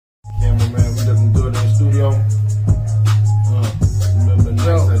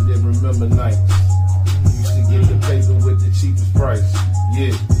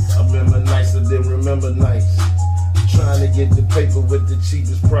December nights. Trying to get the paper with the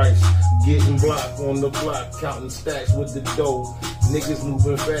cheapest price. Getting blocked on the block, counting stacks with the dough. Niggas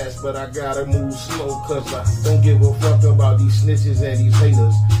moving fast, but I gotta move slow. Cause I don't give a fuck about these snitches and these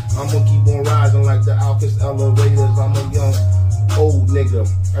haters. I'ma keep on rising like the Alcus elevators. I'm a young, old nigga.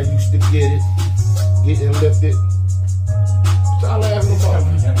 I used to get it, getting lifted. Y'all laughing about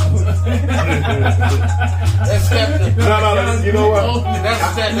me. That's step No, you know what?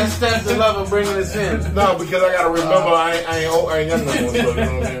 That's step the love of bringing us in. No, because I gotta remember I ain't young no more. So, you know what I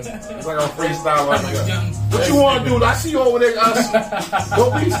mean? It's like I'm freestyle like that. What you want to do? I see you over there.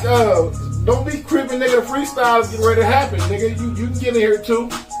 Don't be cribbing, nigga. The freestyle is getting ready to happen, nigga. You can get in here too.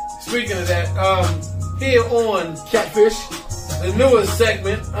 Speaking of that, here on Catfish, the newest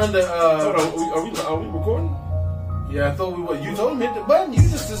segment under. Hold on, are we recording? Yeah, I thought we were. You told him hit the button. You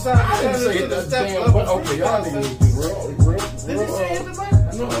just decided. I didn't say that damn button. Okay, y'all niggas be real. Did you say hit the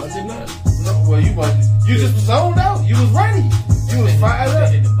button? No, I did not. No, well, you just was zoned out. You was ready. You was fired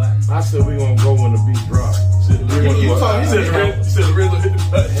up. I said we gonna go when the beat drops. You said Rizzo hit the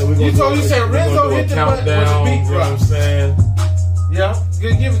button. You said Rizzo hit the button when the beat drops. You know what I'm saying? Yeah,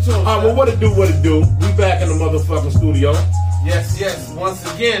 give it to him. Well, what it do? We back in the motherfucking studio. Yes. Once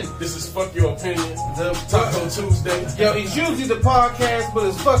again, this is Fuck Your Opinion, the Taco Tuesday. Yo, it's usually the podcast, but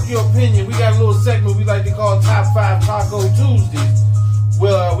it's Fuck Your Opinion. We got a little segment we like to call Top 5 Taco Tuesdays.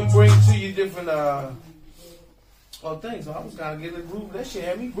 Well, we bring to you different things. So I was kind of getting a groove. That shit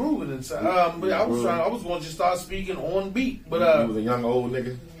had me grooving inside. But I was going to just start speaking on beat. But you was a young old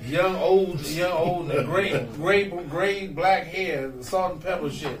nigga. Young old, gray, black hair, salt and pepper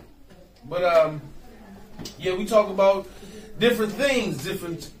shit. But yeah, we talk about different things,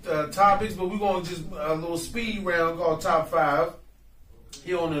 different topics, but we're going to just a little speed round called Top 5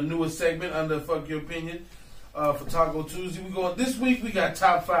 here on the newest segment under Fuck Your Opinion for Taco Tuesday. This week we got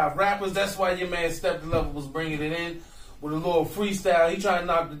Top 5 rappers. That's why your man Step the Level was bringing it in with a little freestyle. He trying to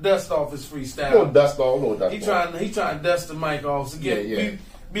knock the dust off his freestyle. A little dust off. He trying to dust the mic off. So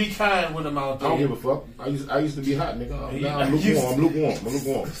be kind with him out there. I don't give a fuck. I used to be hot, nigga. Now I'm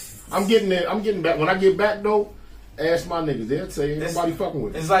lukewarm. I'm getting back. When I get back though, ask my niggas. They'll tell you ain't nobody fucking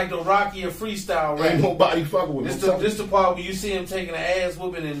with it. It's like the Rocky of freestyle rap. Ain't nobody fucking with it. This the part where you see him taking an ass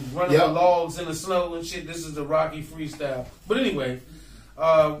whooping and running the logs in the snow and shit. This is the Rocky freestyle. But anyway,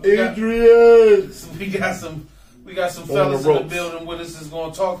 Adrian, we got some fellas in the building with us that's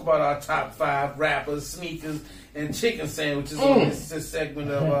going to talk about our top 5 rappers, sneakers, and chicken sandwiches on this segment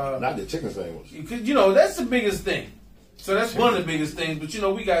of not the chicken sandwich. You know that's the biggest thing. So that's one of the biggest things. But you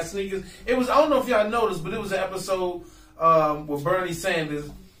know we got sneakers. It was, I don't know if y'all noticed, but it was an episode with Bernie Sanders,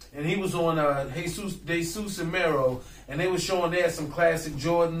 and he was on Jesus and Mero, and they were showing they had some classic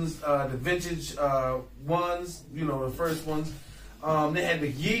Jordans, the vintage ones, you know, the first ones. They had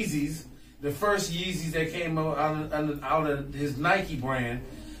the Yeezys, the first Yeezys that came out of his Nike brand.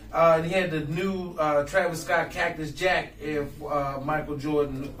 And he had the new Travis Scott Cactus Jack Michael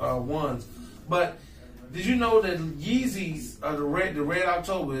Jordan ones. But did you know that Yeezys are the Red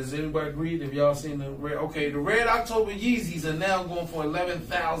October? Has anybody agreed? Have y'all seen the Red? Okay, the Red October Yeezys are now going for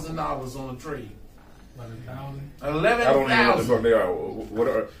 $11,000 on the trade. 11,000. I don't even know what the fuck they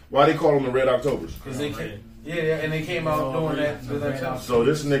are. Why they call them the Red Octobers? Because they and they came out doing that. So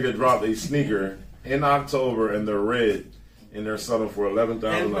this nigga dropped a sneaker in October and they're red. And they're selling for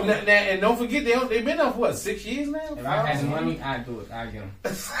 $11,000. And don't forget, they've been up, what, 6 years now? If I had the money, I'd do it. I'd get them.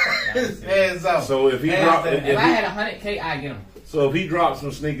 Hands up. So if he dropped... If I had $100K, I'd get them. So if he dropped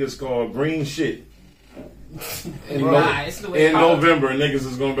some sneakers called Green Shit in November, niggas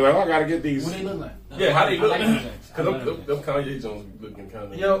is going to be like, oh, I got to get these. What they look like? Yeah, how they look like? Because them Kanye Jones looking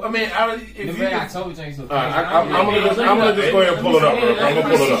kind of... Yo, I mean, if you... October Jones look I'm going to just go ahead and pull it up. I'm going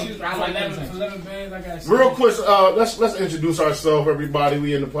to pull it up. 11 bands, I got real quick, let's introduce ourselves, everybody.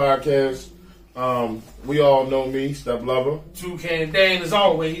 We in the podcast. We all know me, Step Lover. Toucan Dane, as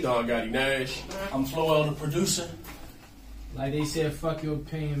always. Don Gotti Nash. I'm Floel, the producer. Like they said, fuck your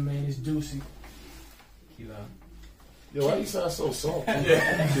opinion, man. It's juicy. Kilo. Yo, why you sound so soft?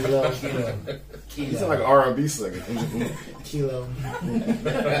 Kilo. You sound like an R&B singer. Kilo.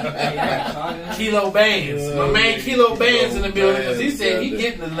 Kilo Bands. My man Kilo Bands in the building because he said he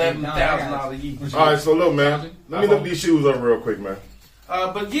getting $11,000 a year. All right, so look, man. Let me look these shoes up real quick, man.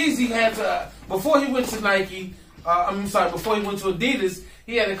 But Yeezy had to, before he went to Nike, before he went to Adidas,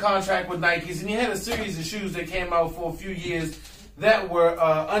 he had a contract with Nikes, and he had a series of shoes that came out for a few years that were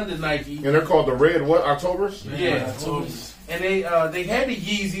under Nike. And they're called the Red what? Octobers? Yeah. Octobers. And they had the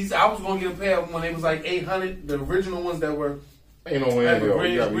Yeezys. I was going to get a pair of them when they was like $800, the original ones that were Ain't no way in hell.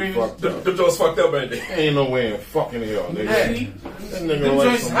 You gotta be fucked up. The joint's fucked up, ain't they? Ain't no way in fucking hell, nigga. Yeah. That nigga Them like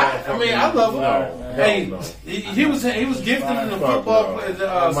joints some hot. I mean, I love them. No, Hey, hell no. he was gifted in the football player,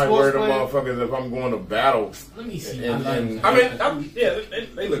 I might wear sports them player. motherfuckers if I'm going to battle. Let me see. And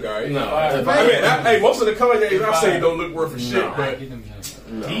They look alright. No. Hey, most of the Kanye's I've seen don't look worth a shit, but.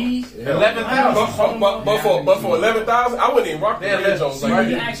 These 11,000. But for 11,000, I wouldn't even rock the red Jones you like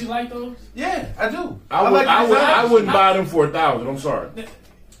that. actually like those? Yeah, I do. I wouldn't buy them for 1,000. I'm sorry.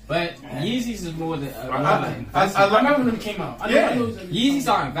 But Yeezys is more than. I remember when them came out. Yeah. Yeezys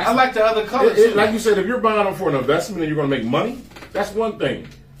are investment. I like the other colors. Like you said, if you're buying them for an investment and you're going to make money, that's one thing.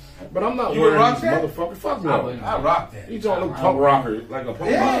 But I'm not You would wearing rock these that? motherfuckers. Fuck I no. rock that. You don't look punk rocker, like a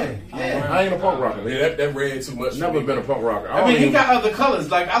punk rocker. Yeah. I ain't a punk rocker. Yeah, that red too much. Never been a punk rocker. I mean, he got other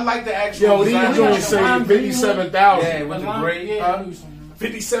colors. Like, I like the actual Yo, these design. joints say 57,000. Yeah, with the gray.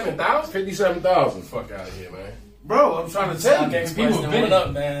 57,000. 57,000. Fuck out of here, man. Bro, I'm trying to tell you. People been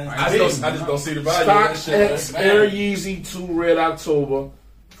up, man. I just don't see the value of that Stock shit. X man. Air Yeezy 2 Red October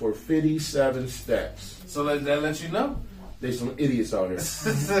for 57 stacks. So that lets you know. They some idiots out here.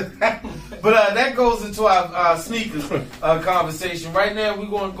 But that goes into our sneakers conversation. Right now, we're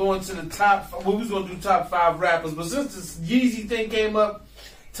going to go into the top. Well, we was going to do top 5 rappers, but since this Yeezy thing came up,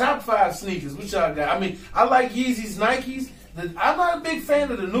 top 5 sneakers. What y'all got? I mean, I like Yeezy's Nikes. I'm not a big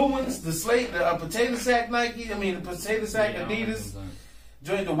fan of the new ones, the potato sack Nike. I mean, the potato sack Adidas.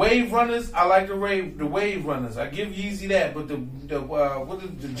 Join the Wave Runners. I like the Wave Runners. I give Yeezy that, but the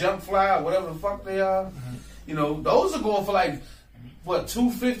Jump Fly, whatever the fuck they are. You know, those are going for like what,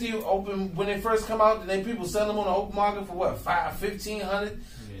 $250 open when they first come out, and then people sell them on the open market for what, $1,500,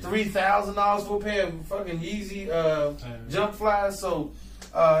 $3,000 for a pair of fucking Yeezy Jump Flies. So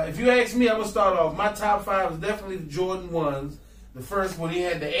if you ask me, I'm gonna start off. My top 5 is definitely the Jordan 1s. The first one, he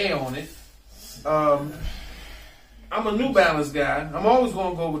had the air on it. I'm a New Balance guy. I'm always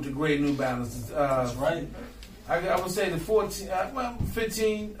gonna go with the gray New Balances. That's right. I would say the 14,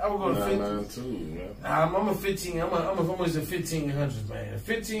 15. I would go to 15. Too, I'm a 15. I'm always a 1500s man.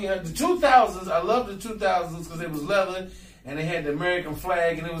 1500. The 2000s. I love the 2000s because it was leather and they had the American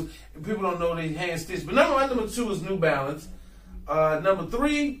flag and it was. People don't know they hand stitched. But number 2 is New Balance. Number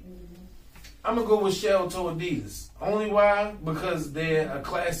 3, I'm gonna go with Shell Toe Adidas. Only why? Because they're a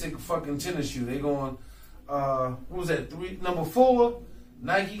classic fucking tennis shoe. They going. What was that? 3. Number 4,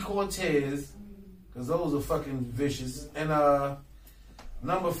 Nike Cortez. Because those are fucking vicious. And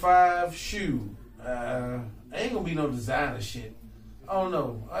number 5, shoe. Ain't gonna be no designer shit. I don't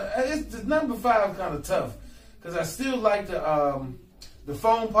know. The number 5 kind of tough. Because I still like the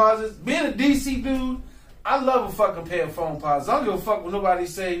foam posits. Being a DC dude, I love a fucking pair of foam posits. I don't give a fuck what nobody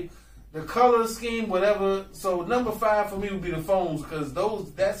say. The color scheme, whatever. So number 5 for me would be the foams. Because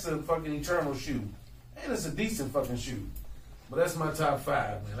that's a fucking eternal shoe. And it's a decent fucking shoe. But that's my top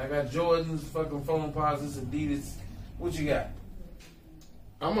 5, man. I got Jordans, fucking foam posits, Adidas. What you got?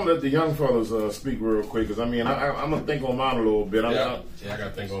 I'm gonna let the young fellas speak real quick because I'm gonna think on mine a little bit. I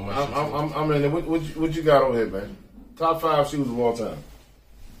gotta think on my shit. I'm in there. What you got on here, man? Top 5 shoes of all time.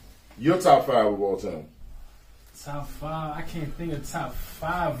 Your top 5 of all time. Top 5. I can't think of top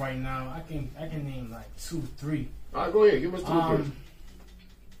 5 right now. I can name like 2, 3. All right, go ahead. Give us 2 or 3.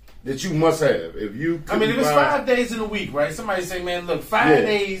 That you must have. If it's 5 days in a week, right? Somebody say, man, look, 5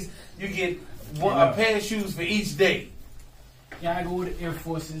 days, you get a pair of shoes for each day. Yeah, I go with the Air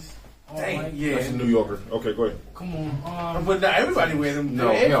Forces. Dang, yeah. That's a New Yorker. Okay, go ahead. Come on. But not everybody wear them. No,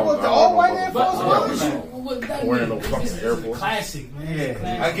 Air hell Force, no. the all-white Air But- Force? What that Wearing mean? no fucking It's Air a Force. classic, man. It's a Yeah,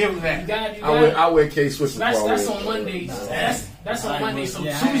 classic. I give them that. You got I wear K-Swiss before I wear That's on Mondays. That's on Mondays. So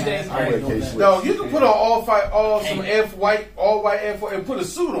Tuesdays, I wear K-Swiss. No, you can put on some all-white Air Force and put a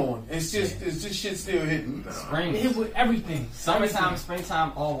suit on. It's just shit still hitting. Spring. hit with everything. Summertime,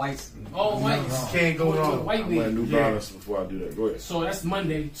 springtime, all whites. All whites. Can't go wrong. White I'm wearing New meat. Balance before I do that. Go ahead. So that's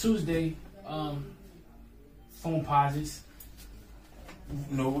Monday. Tuesday, foam posits.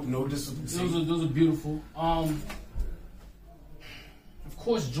 No discipline. Those are beautiful. Of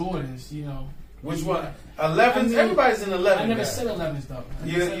course, Jordans. You know. Which one? 11s? I mean, everybody's in 11. I never guy. said 11s though.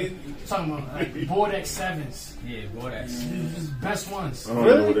 Talking about Board X 7s. Yeah, boy, that's. These best ones. I don't know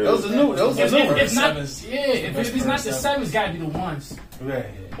Really? what that Those is. are new. Those are If new. not, if it's not the 7s, gotta be the ones. Right.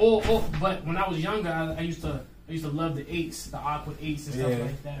 Or but when I was younger, I used to love the 8s, the awkward 8s and stuff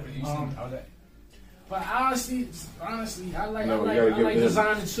like that. But honestly, I like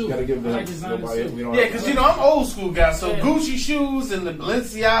designer too. Gotta give I them. like designer too. Yeah, because I'm old school guy. So Gucci shoes and the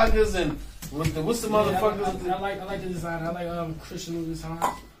Balenciagas and what's the motherfuckers? I like the design. I like Christian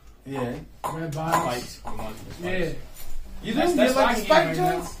Louboutin. Yeah. Red bottoms. Yeah. You do? That's You like what the I spike get right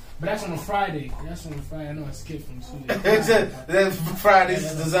joints? But that's on a Friday. I know I skipped from Tuesday. That's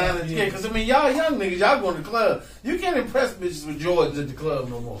Friday's designer. Yeah, because I mean, y'all young niggas, y'all going to the club. You can't impress bitches with Jordans at the club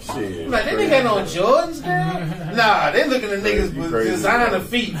no more. Shit, like, they nigga ain't on Jordans, girl. Nah, they looking at niggas with designer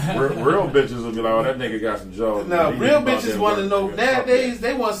feet. Real bitches will be like, oh, that nigga got some Jordans. No, real bitches want to know nowadays.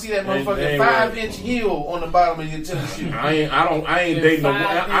 They want to see that motherfucking 5-inch heel on the bottom of your tennis shoe. I ain't dating no.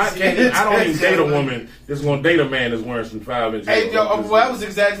 I don't even date a woman that's gonna date a man that's wearing some 5-inch. Hey, yo, well, that was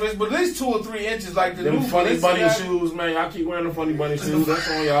exaggeration, but at least 2 or 3 inches, like the them new funny bunny shoes, man. I keep wearing the funny bunny shoes. That's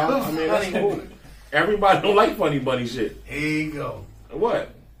on y'all. I mean, that's cool. Everybody don't like funny bunny shit. Here you go. What?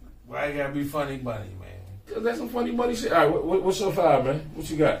 Why you gotta be funny bunny, man? Cause that's some funny bunny shit. All right, what's your 5, man? What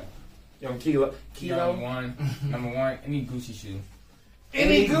you got? Young Kilo. Number one, any Gucci shoe.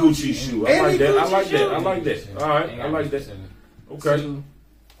 Any Gucci shoe. I like that. I like that. All right, I like that. Okay. 2,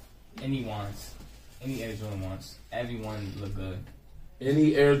 any ones. Any Air Jordan ones. Everyone look good.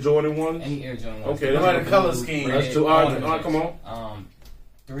 Any Air Jordan ones? Any Air Jordan ones. Okay, that's the color scheme. That's 2. All right, come on.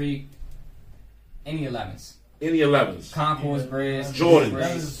 3, any 11s. Any 11s. Concourse Breads. Jordan.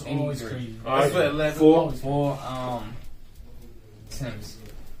 That is always crazy. All right. That's 11. 4. Timbs.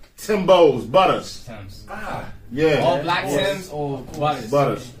 Timbos, Butters. Timbs. Yeah. All black Timbs or Butters.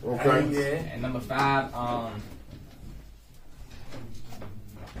 Butters. Okay. Yeah. And number 5,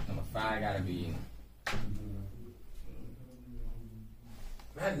 gotta be.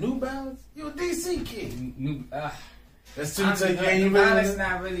 That New Balance? You a DC kid. That's too New Balance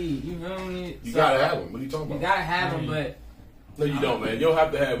not really. You feel me? You gotta have them. What are you talking about? You gotta have them, but. No, you don't, man. You don't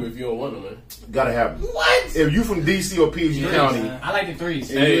have to have them if you don't want them, man. Gotta have them. What? If you from DC or PG County, I like the 3s.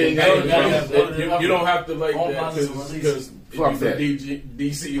 You don't have to like that because fuck that.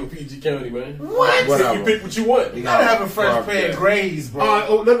 DC or PG County, man. What? Whatever. You pick what you want. You gotta have a fresh pair of grays, bro.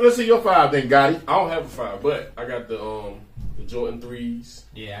 All right, let's see your 5 then, Gotti. I don't have a 5, but I got the Jordan 3s.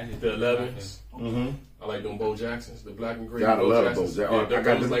 Yeah, I just the 11s. Mm-hmm. I like them Bo Jacksons, the black and gray. Gotta love Jacksons. those. Yeah, I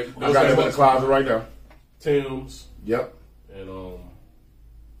got them in the closet right now. Timbs. Yep. And the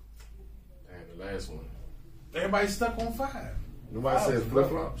last one. Everybody stuck on 5. Nobody says flip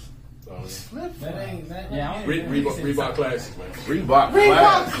flops. That ain't that. Yeah, Reebok Classics, man.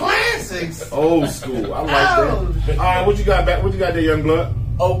 Reebok Classics. Old school. I like that. All right, what you got back? What you got there, young blood?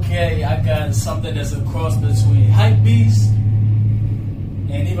 Okay, I got something that's a cross between Hypebeast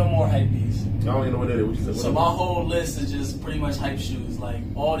and even more Hypebeast. I don't even know what that is. What you said? So my whole list is just pretty much hype shoes. Like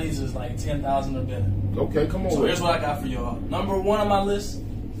all these is like 10,000 or better. Okay, come on. So here's what I got for y'all. Number 1 on my list,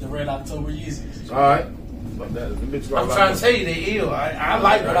 the Red October Yeezys. All right. I'm trying to tell you, they ill. I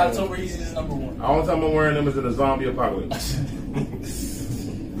like Red October Yeezys is number 1. The only time I'm wearing them is in a zombie apocalypse.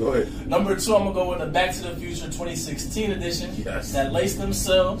 Go ahead. Number 2, I'm gonna go with the Back to the Future 2016 edition. Yes. That lace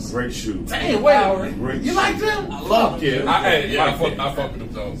themselves. Great shoe. Dang, wait a minute. Great You like them? I love them. I fuck with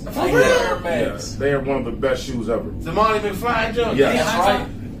them though. For real? Air Max. Yeah, they are one of the best shoes ever. The Monty McFly jump. Yeah. That's right.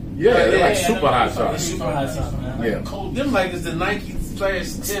 Yeah, they're like Yeah, super hot tops. Super hot tops, man. Yeah. Cold. Them like is the Nike /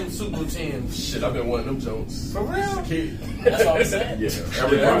 Tim Super Tim. Shit, I've been wanting them Jones. For real? Kid. That's what I'm saying. Yeah,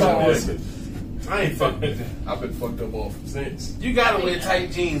 everybody wants it. I ain't fucking with them. I've been fucked up off since. You gotta wear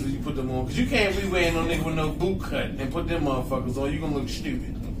tight jeans when you put them on, cause you can't be wearing no nigga with no boot cut and put them motherfuckers on. You gonna look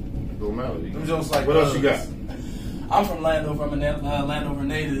stupid. Them Jones like what else you got? I'm from Landover. I'm a Landover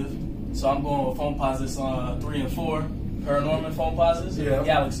native, so I'm going with foam posits 3 and 4. Paranorman foam posits,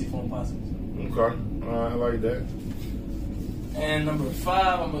 Galaxy foam posits. Okay, I like that. And number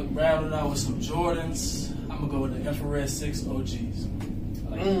 5, I'm gonna round it out with some Jordans. I'm gonna go with the Infrared 6 OGs. I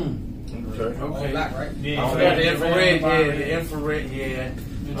like Okay. Black, right? Yeah. I forgot the infrared. Yeah, the infrared. Yeah.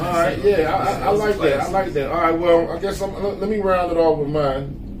 All right. Yeah, I like that. I like that. All right. Well, I guess let me round it off with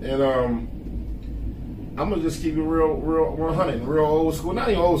mine, and I'm gonna just keep it real 100, real old school. Not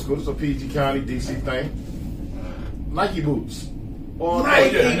even old school. It's a PG County DC thing. Nike boots.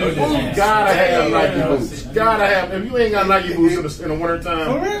 Nike boots. Gotta have Nike boots. Gotta have. If you ain't got Nike boots in the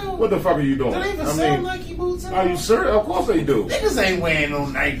wintertime, what the fuck are you doing? Do they even sell Nike boots? Are you sure? Of course they do. Niggas ain't wearing no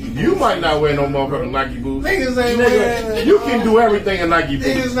Nike boots. You might not wear no motherfucking Nike boots. Niggas ain't wearing. You can do everything in Nike boots.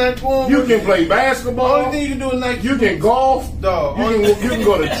 Niggas not going. You can play basketball. Only thing you can do in Nike. You can golf. Dog. You can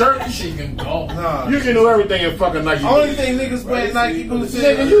go to church. You can golf. Nah. You can do everything in fucking Nike boots. Only thing niggas wearing Nike boots.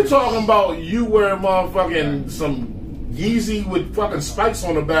 Nigga, you talking about you wearing motherfucking some Yeezy with fucking spikes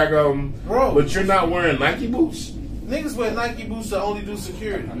on the back of them, bro? But you're not wearing Nike boots. Niggas wear Nike boots to only do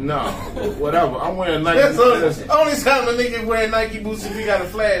security. No, whatever. I'm wearing Nike boots. That's only time a nigga wearing Nike boots if you got a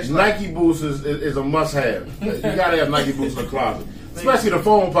flashlight. Nike boots is a must-have. You gotta have Nike boots in the closet. Especially the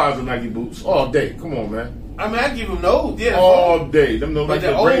foam positive Nike boots. All day. Come on, man. I mean, I give them those. Yeah, all day. Them like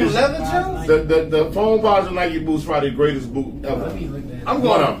the old greatest, leather Jones? The foam positive Nike boots probably the greatest boot ever. Let me look that I'm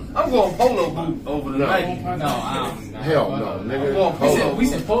going polo boot over the Nike. No, hell no, nigga. We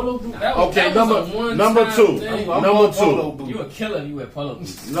said polo boot. Okay, number two. Number two. You a killer. You wear polo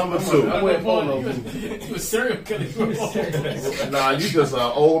boots. Number two. I wear polo boots. You a serial killer. Nah, you just an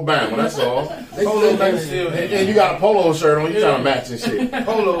old Bama. That's all. Polo boots still. And you got a polo shirt on. You trying to match and shit.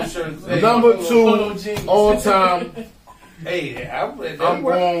 Polo shirt. Number two all time. Hey, I'm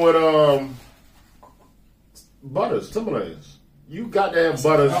going with Butters, Timberlands. You got to have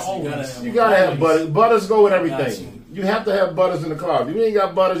Butters. You got to have Butters. Butters go with everything. You have to have Butters in the car. If you ain't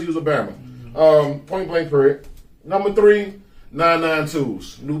got Butters, use a Bama. Point blank period. Number 3,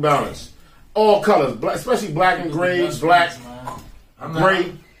 992s, New Balance. All colors, black, especially black and gray, black,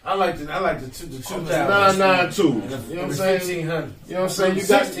 gray. I like the 2000. 992. You know what I'm saying? 1600. You know what I'm saying?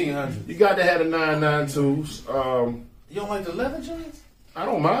 1600. You got to have the 992s. You don't like the leather joints? I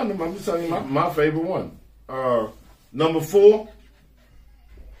don't mind them. I'm just telling you my favorite one. Number 4,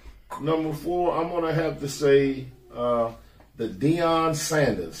 I'm gonna have to say the Deion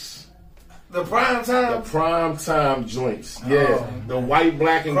Sanders. The prime time joints. Yeah. The white,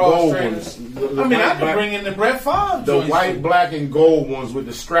 black, and gold ones. I can bring in the Brett Favre joints. The white, black, and gold ones with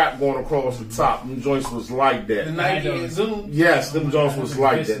the strap going across the top. Them joints was like that. The Nike and Zoom? Yes, them joints was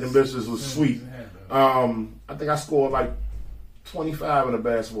like that. Them bitches was sweet. I think I scored like 25 in a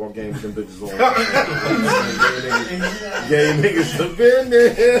basketball game with them bitches on. Gave niggas the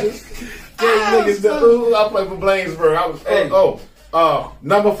business. Gave niggas the ooh. I played for Blainsburg. I was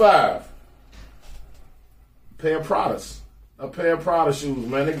number 5. A pair of Prada shoes,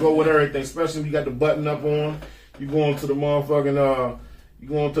 man. They go with everything, especially if you got the button up on. You going to the motherfucking you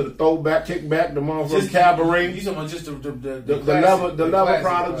going to the throwback, kickback, the motherfucking cabaret. You talking about just the leather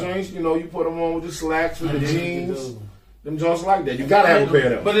Prada joints? You know, you put them on with the slacks, with the jeans. Them joints like that. You gotta have a pair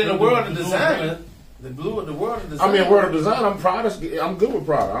of them. But in the world of designer, the world of design. I mean, world of design. I'm good with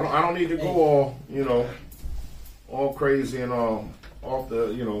Prada. I don't need to go all crazy and off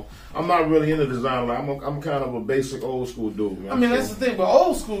the. I'm not really into design. Like, I'm kind of a basic old school dude. Man. I mean, that's the thing. But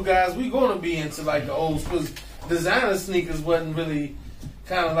old school guys, we gonna be into like the old school. Designer sneakers wasn't really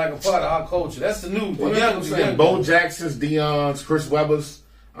kind of like a part of our culture. That's the new. Bo Jacksons, Deion's, Chris Webber's.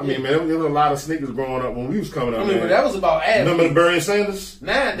 I mean, man, there was a lot of sneakers growing up when we was coming up. I mean, but that was about athletes. Remember the Barry Sanders?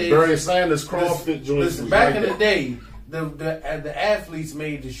 Nowadays, Barry Sanders CrossFit joints. Listen, back in the day, the athletes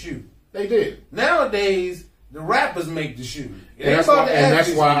made the shoe. They did. Nowadays, the rappers make the shoe. And that's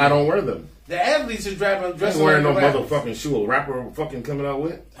why I don't wear them. The athletes are dressing wearing like no motherfucking shoe. A rapper fucking coming out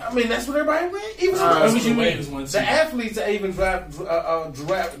with. I mean, that's what everybody wear. Even the athletes are even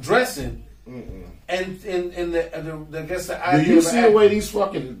dressing. Mm-mm. And in I guess the idea. Do you see the way these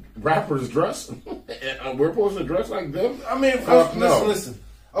fucking rappers dress? We're supposed to dress like them? I mean, listen.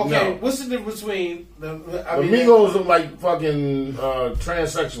 Okay, what's the difference between the Migos look like fucking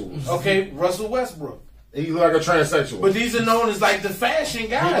transsexuals? Okay, Russell Westbrook. He look like a transsexual. But these are known as like the fashion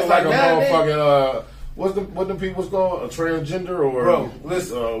guys. He look like a motherfucking what the people's called? A transgender or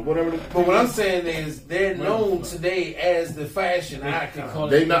whatever. But what I'm saying is they're known today as the fashion icon.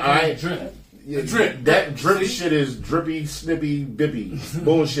 They not drip. Yeah, drip. That drip shit is drippy, snippy, bippy,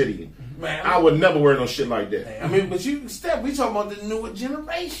 bullshitty. Man, I would never wear no shit like that. I mean, but we talking about the newer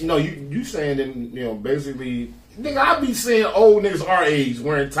generation. No, you saying that basically, nigga, I be seeing old niggas our age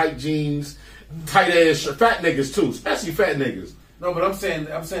wearing tight jeans, tight ass shirt, fat niggas too, especially fat niggas. No, but I'm saying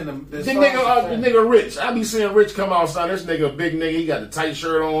the nigga Rich. I be seeing Rich come outside. This nigga a big nigga. He got the tight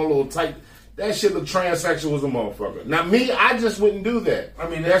shirt on, a little tight. That shit look transsexual as a motherfucker. Now me, I just wouldn't do that. I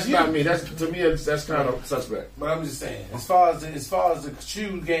mean, that's not me. That's to me, that's kind of suspect. But I'm just saying, as far as the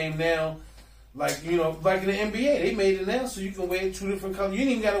shoe game now, like in the NBA, they made it now so you can wear 2 different colors. You ain't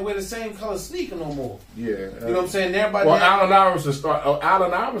even got to wear the same color sneaker no more. Yeah, you know what I'm saying. Everybody. Well, Allen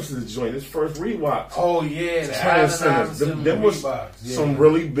Iverson's joint. His first Reeboks. Oh yeah, the Allen Iverson them was some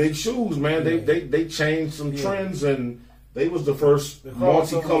really big shoes, man. Yeah. They changed some trends and. They was the first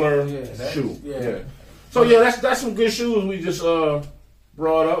multicolor shoe. Yeah. So that's some good shoes we just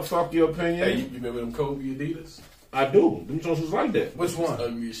brought up. Fuck your opinion. Hey, you remember them Kobe Adidas? I do. Them joints was like that. Which one?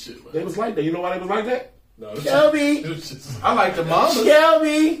 Ugly as shit, man. They was like that. You know why they was like that? No, Shelby. I like the Mamas.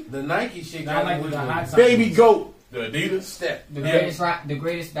 Shelby. The Nike shit. I like the hot Baby Goat. The Adidas. Step. The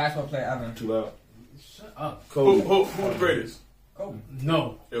greatest basketball player ever. Too loud. Shut up. Kobe. Who the greatest? Kobe.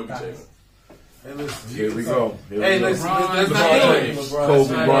 No. LBJ. Hey, listen, here we go. Let's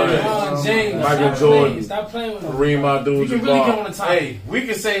Kobe Bryant, James, Michael Jordan, stop playing with Kareem Abdul-Jabbar. Hey, we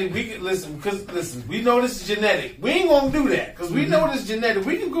can listen because we know this is genetic. We ain't gonna do that because we know this is genetic.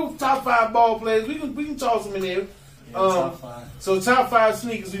 We can go top 5 ball players. We can toss them in there. So top 5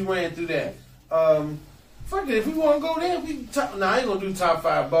 sneakers, we ran through that. Fuck it, if we want to go there, we top. Nah, I ain't gonna do top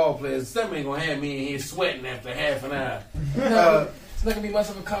 5 ball players. Something ain't gonna have me in here sweating after half an hour. It's not gonna be much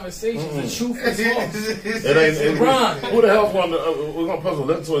of a conversation. It's the truth is false. It ain't LeBron. Who the hell's going to? We're gonna supposed to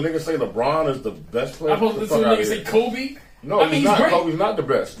listen to a nigga say LeBron is the best player. I'm supposed to listen to a nigga say Kobe. No, he's not. great. Kobe's not the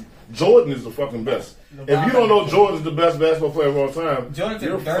best. Jordan is the fucking best. If you don't know Jordan's the best basketball player of all time, Jordan's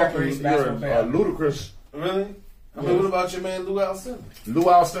you're the third greatest basketball player. ludicrous. Really? I mean, what about your man Lou Alcindor? Lou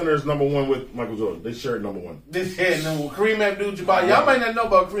Alcindor is number 1 with Michael Jordan. They shared number 1. Kareem Abdul-Jabbar. Y'all might not know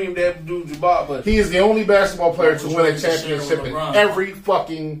about Kareem Abdul-Jabbar, but he is the only basketball player to win a championship in every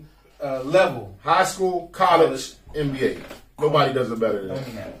fucking level. High school, college, NBA. Nobody does it better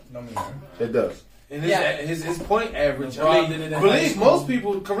than that. It does. And his point average. LeBron I did it in high believe school. most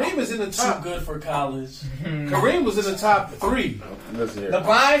people. Kareem is in the top. Too good for college. Kareem was in the top 3. Listen here.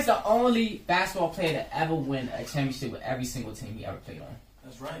 LeBron is the only basketball player to ever win a championship with every single team he ever played on.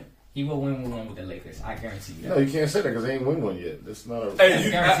 That's right. He will win one with the Lakers. I guarantee you that. No, you can't say that because they ain't win one yet. That's not a. Hey,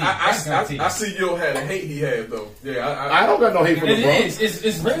 Guaranteed. I see you had the hate he had though. Yeah, I don't got no hate for It LeBron. is.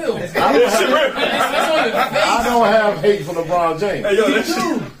 It's real. I don't have hate for LeBron James. Hey, yo, that's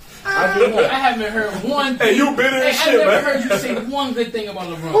you. I do not. I haven't heard one thing. Hey, you bitter as I shit, never man. heard you say one good thing about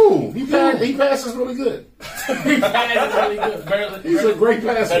LeBron. Ooh, he passes really good. He passes really good. He's a great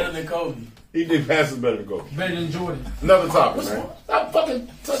Better passer. than Kobe. He did passes better than Kobe. Better than Jordan. Another topic, man. Stop fucking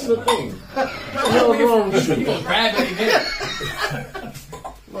touching the thing. What the hell is wrong with You you? gonna grab it again.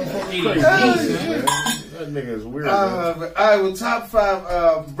 That nigga is weird, man. All right, well, top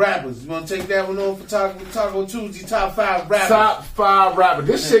 5 rappers. You want to take that one on for Taco Tuesday? Top 5 rappers. Top 5 rappers.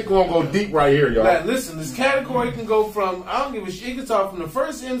 This shit gonna go deep right here, y'all. Now, listen, this category can go from, I don't give a shit, you can talk from the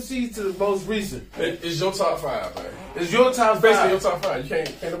first MC to the most recent. It's your top 5, man. It's your top 5. Basically, your top 5. You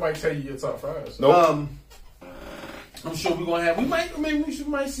can't nobody tell you your top 5. So. Nope. I'm sure we're gonna have. We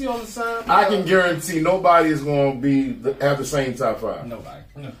might see on the side. I can guarantee nobody is gonna have the same top 5. Nobody.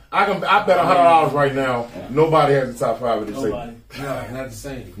 I bet $100 right now. Nobody has the top 5 of this Nobody. table. No, not the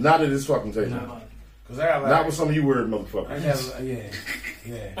same. Not at this fucking table. Nobody. Cause I got like, Not with some of you weird I motherfuckers. got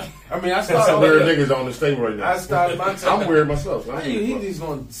yeah. I mean, I Some started. weird niggas on this table right now. I started my time. I'm weird myself. I ain't He, fuck. he's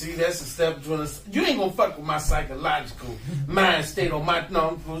gonna see that's a step between us. You ain't gonna fuck with my psychological mind state on my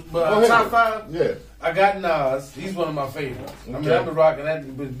Go but ahead. top 5. Yeah. I got Nas. He's one of my favorites. I mean, Okay. I've been rocking that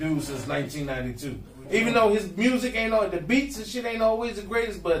dude since 1992. Even though his music ain't all the beats and shit ain't always the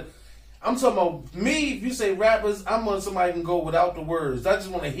greatest, but I'm talking about me. If you say rappers, I'm on somebody who can go without the words. I just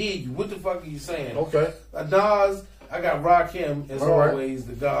want to hear you. What the fuck are you saying? Okay. Nas. I got Rakim as All right. always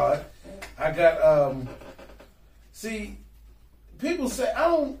the god. I got see, people say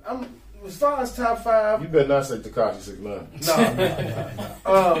I'm as far as top 5. You better not say Tekashi 6ix9ine.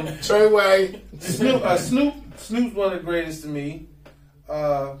 No. Treyway. Snoop's one of the greatest to me.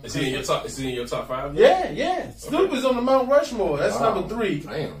 Is he in your top? Is he in your top 5? Yeah. Snoop is on the Mount Rushmore. That's Wow. number 3.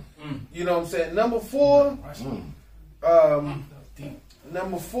 Damn. You know what I'm saying? Number 4.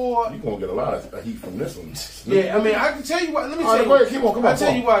 Number 4. You gonna get a lot of heat from this one. Yeah, I mean, I can tell you what. Let me All tell right, you. go ahead, come on. I'll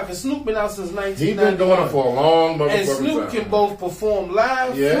tell you why. Because Snoop been out since He 1991. been doing it for a long And motherfucking Snoop time. can both perform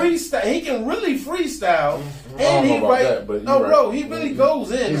live, Yeah. freestyle. He can really freestyle, I don't and he know about write. that, but No, you're bro, right. he really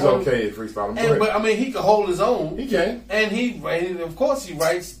goes in. He's okay at freestyling. And, but I mean, he can hold his own. He can. And of course, he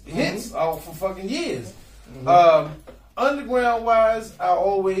writes hits out for fucking years. Underground wise, I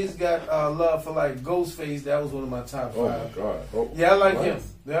always got love for like Ghostface. That was one of my top 5. Oh my god. Oh, Yeah, I like what? him.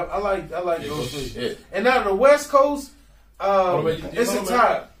 Yeah, I like Ghostface. shit. And now the West Coast, about you, it's a man?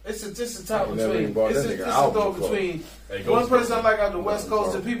 top. It's a top I never even between. bought It's that a nigga thought album before. between. Hey, One Ghostface. person I like out the West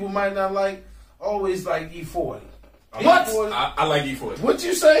Coast that people might not like, always like E40. What? E40, I like E40. What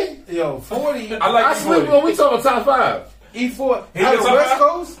you say? yo, 40. I like I sleep E40. when we talking top 5. E40. He Out the of the top West five?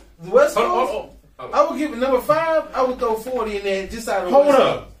 Coast, the West Hold Coast, on. I would give it number 5. I would throw 40 in there just out of the Hold West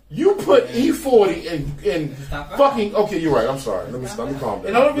up. You put E40 in top 5? fucking. Okay, you're right. I'm sorry. Let me calm down.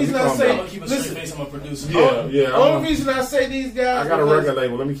 And the only reason Let me I calm say- I'm down. gonna keep a Listen. straight face. I'm a producer. Yeah. The only reason I say these guys I got a because- record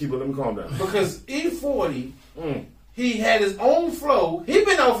label. Let me calm down. because E40, Mm. he had his own flow. He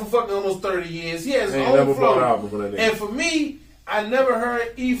been out for fucking almost 30 years. He has his Ain't own never bought an flow. album from that nigga. And for me, I never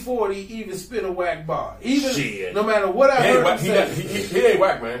heard E40 even spit a whack bar. Even Shit. no matter what I He ain't heard whack. him He, say. he ain't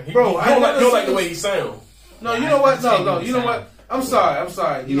whack, man. He, Bro, he I don't never like the seen- way he sound. No, you know what? No. You know what? I'm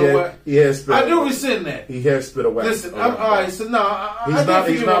sorry. You know what? He has spit. I do rescind that. He has spit a wax. Listen, I'm all right. So no, I He's did not.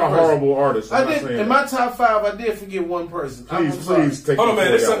 forget He's not a one person. horrible artist. I I'm not did saying in that. my top 5. I did forget one person. I'm sorry. Please take. Hold on,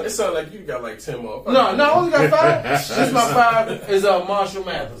 man. the It 40 out. sounds like you got like 10 more. No, I only got 5. Just my 5 is Marshall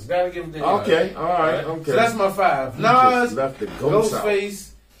Mathers. Gotta give it to him. Okay. All right. Okay. So that's my 5. You just Nas, left the ghost out. Ghostface,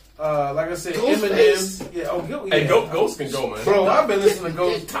 like I said, Ghostface. Eminem. Yeah, Hey, Ghost can go, man. Bro, I've been listening to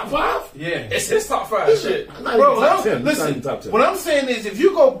Ghost. Top 5? Yeah. It's his top 5 shit. Bro, top 10. listen, Top 10. what I'm saying is if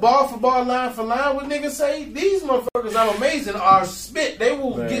you go bar for bar, line for line, what niggas say, these motherfuckers, I'm amazing, are spit. They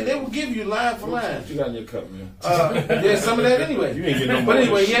will give you line for line. What you got in your cup, man? Yeah, some of that anyway. You ain't getting no more. But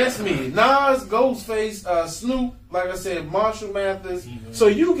anyway, of this yes, me. Nas, Ghostface, Snoop, like I said, Marshall Mathers. So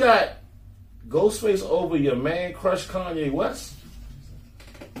you got Ghostface over your man crush Kanye West?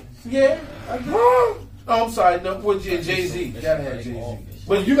 Yeah. I agree. Oh, I'm sorry. No, with Jay-Z. Gotta have Jay-Z.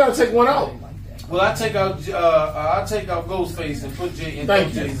 But you gotta take one out. Well, I take out Ghostface and put Jay in.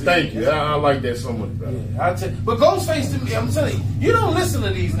 Jay-Z. Thank you. I like that so much better. Yeah, but Ghostface to me, I'm telling you, you don't listen to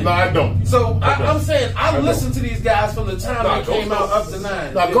these niggas. No, I don't. So I'm saying I don't. listen to these guys from the time they came out up to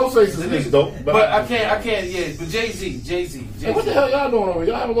 9. Now Ghostface is dope, but I can't. Yeah, but Jay-Z. Hey, what the hell y'all doing over here?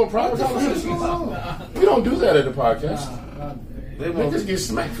 Y'all have a little private conversation? We don't do that at the podcast. They just get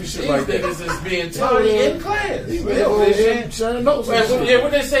smacked for shit like that. These niggas is being tardy in class. Sharing notes. Yeah, what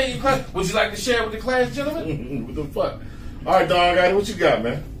they say in class. Would you like to share with the class, gentlemen? What the fuck? All right, dog, what you got,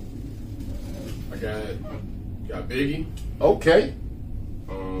 man? I got Biggie. Okay.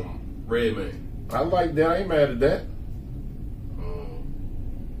 Redman. I like that. I ain't mad at that.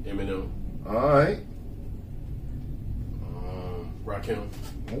 Eminem. All right. Rakim.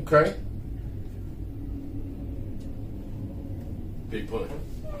 Okay. Big Pun.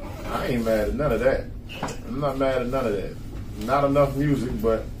 I ain't mad at none of that. I'm not mad at none of that. Not enough music,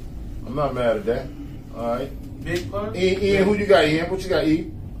 but I'm not mad at that. All right. Big Pun? Ian, who you got, Ian? What you got, E?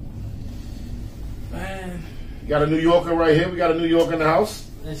 Man, You got a New Yorker right here. We got a New Yorker in the house.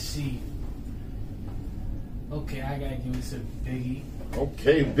 let's see. Okay, I gotta give it to Biggie.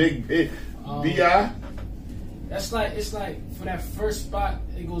 Okay, big. B.I. It's like for that first spot,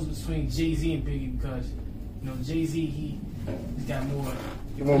 it goes between Jay-Z and Biggie because Jay-Z he's got more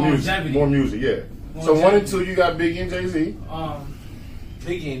music. More music, yeah. So 1 and 2, you got Biggie and Jay-Z.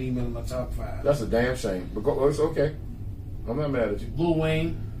 Biggie ain't even in my top 5. That's a damn shame. But it's okay. I'm not mad at you. Lil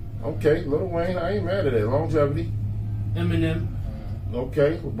Wayne, Okay, Lil Wayne, I ain't mad at that. Longevity. Eminem,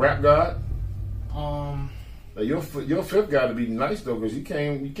 Okay, Rap God. um, Now, your fifth got to be nice though, because you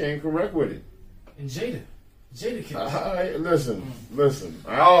came correct with it. and Jada. Jada Kiss. All right, listen.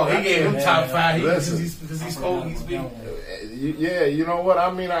 Oh, he gave him top 5 Listen. because he spoke. He's big. Yeah, you know what?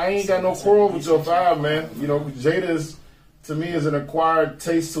 I mean, I ain't got no quarrel with your 5, man. Jada is, to me, is an acquired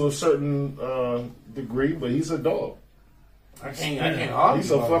taste to a certain degree, but he's a dog. I can't argue.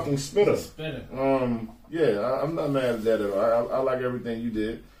 He's a fucking spitter. Yeah, I'm not mad at that at all. I like everything you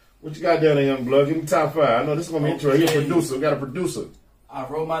did. What you got down there, young blood? Give me top 5. I know this is gonna be interesting. He's a producer. We got a producer. I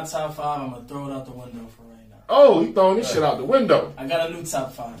wrote my top 5. I'm gonna throw it out the window for right now. Oh, he throwing this shit out the window. I got a new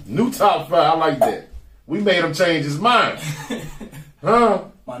top 5. New top 5. I like that. We made him change his mind. Huh?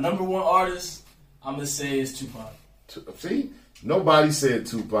 My number 1 artist, I'm gonna say is Tupac. See? Nobody said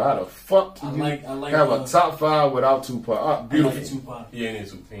Tupac. How the fuck do you have a top 5 without Tupac? Beautiful. I like Tupac. He ain't in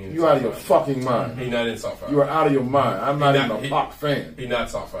Tupac. You out of your fucking mind. He not in top 5. You are out of your mind. I'm not even a Pac fan. He not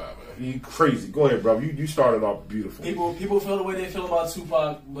top 5, man. You crazy. Go ahead, bro. You started off beautiful. People feel the way they feel about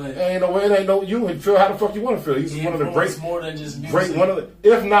Tupac, but Ain't no way. It ain't no. You and feel how the fuck you want to feel. He's one of the great, more than just music.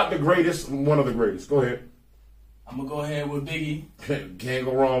 if not the greatest, one of the greatest. Go ahead. I'm gonna go ahead with Biggie. Can't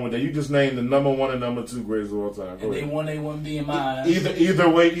go wrong with that. You just named the number 1 and number 2 greatest of all time. Go And ahead. they won, they wouldn't be in my eyes. Either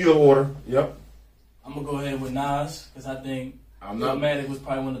way, either order. Yep. I'm gonna go ahead with Nas because I think Illmatic was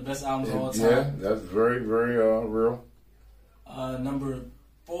probably one of the best albums of all time. Yeah, that's very, very real. Number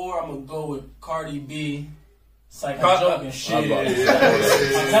 4, I'm gonna go with Cardi B. It's like I'm joking. Shit. I'm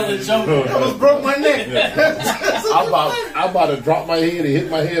hella joking. I almost broke my neck. I'm about to drop my head and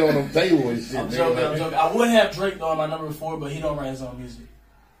hit my head on the table and shit. I'm joking. I would have Drake though on my number 4, but he don't write his own music.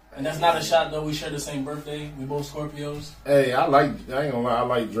 And that's not a shot though. We share the same birthday. We both Scorpios. Hey, I ain't gonna lie. I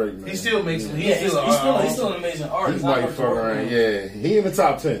like Drake, man. He still makes him. He's still an amazing artist. He's mighty fucking around. Yeah, he in the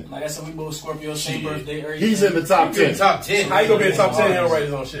top 10. Like I said, we both Scorpios, same birthday. Everything. He's in the top 10. Top 10. How you gonna be in top 10 and he don't write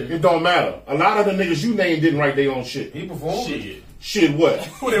his own shit? It don't matter. A lot of the niggas you named didn't write their own shit. He performed. Shit, what?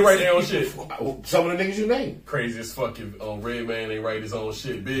 Who didn't write their own shit? Some of the niggas you named. Crazy as fuck if Redman ain't write his own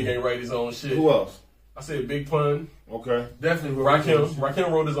shit. Big ain't write his own shit. Who else? I said Big Pun. Okay. Definitely. Rakim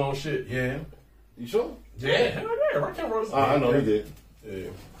wrote his own shit. Yeah. You sure? Yeah. Hell yeah. Rakim wrote his own I know he did.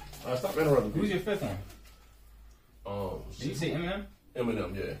 Yeah. Stop interrupting. Who's your 5th one? Did you say Eminem?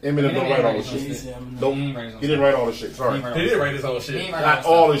 Eminem, yeah. Eminem don't write all the Eminem shit. He didn't write all the shit. Sorry. He didn't write his own shit. Not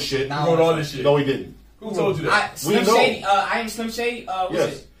all the shit. He wrote all this shit. No, he didn't. Who told you that? Slim know. Shady. I am Slim Shady.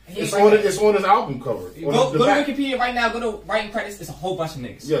 Yes. It's on his album cover. Go to Wikipedia right now. Go to writing credits. It's a whole bunch of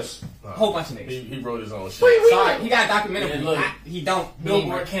niggas. Yes, a whole bunch of niggas. He wrote his own shit. Sorry, he got a documentary. He don't.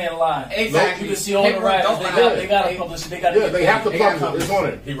 Billboard can't lie. Exactly. You can see all the rappers. They gotta publish it. They have to publish it. It's on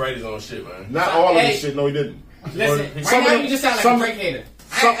it. He write his own shit, man. Not all of his shit. No, he didn't. Listen, right now you just sound like a Drake hater.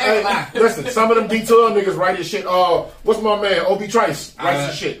 Listen, some of them detour niggas write his shit. What's my man? Obi Trice writes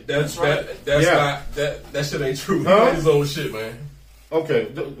his shit. That's right. That shit ain't true. He writes his own shit, man.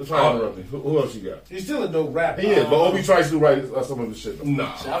 Okay, who else you got? He's still a dope rapper. He is, but Obi Trice do write some of his shit.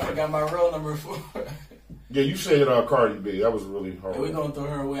 Nah. I forgot my real number 4. Yeah, you said Cardi B. That was really hard. We're gonna throw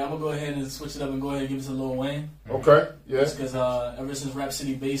her away. I'm gonna go ahead and switch it up and go ahead and give it to Lil Wayne. Okay, yeah. Because ever since Rap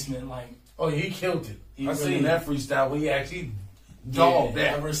City Basement, like, oh, he killed it. I really seen that freestyle where he actually dogged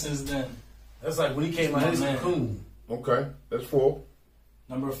that. Ever since then, that's like when he came out of his cocoon. Okay, that's 4.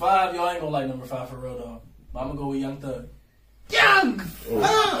 Number 5, y'all ain't gonna like number 5 for real though. But I'm gonna go with Young Thug. Young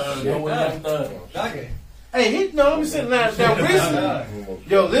Thug. Hey, let me say now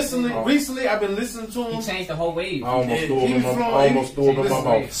recently, recently I've been listening to him. He changed the whole wave. I almost threw him in my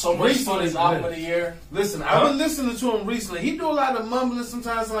mouth. So much fun his album of the year. Listen, I've been listening to him recently. He do a lot of mumbling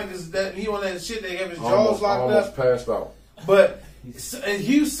sometimes, like he on that shit. They have his jaws locked almost up. Passed out. But he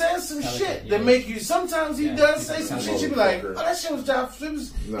says some shit that make you. Sometimes he does say some shit. You be like, oh, that shit was job.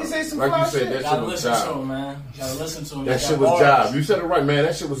 He say some like fly you said, shit. that shit was job. To him, man. Gotta listen to him. That shit was job. You said it right, man.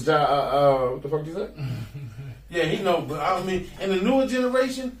 That shit was job. What the fuck you said? Yeah, he know. But I mean, in the newer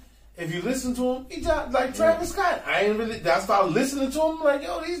generation, if you listen to him, he just like Travis Scott. I started listening to him like,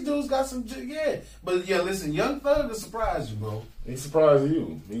 yo, these dudes got some. Yeah, but yeah, listen, Young Thug to surprise you, bro. He surprised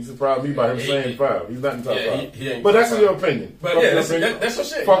you. He surprised me by him saying 5. He's not in top 5. He but that's your opinion. But fuck yeah, that's your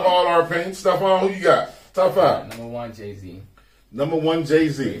shit. Fuck all our opinions. Stephon, who you got? Top 5. Number 1, Jay-Z. Number 1,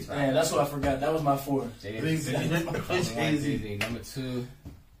 Jay-Z. Man, that's what I forgot. That was my 4. Jay-Z. Jay-Z. Number 2,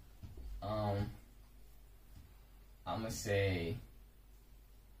 I'm gonna say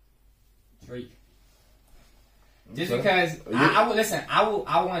Drake. Just because I would listen, I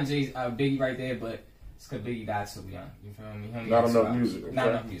want Biggie right there, but it's because Biggie died so young. You feel me? Not enough music. Okay. Not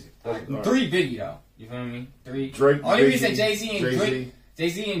enough music. 3 Biggie though. You feel me? 3 Drake. Only reason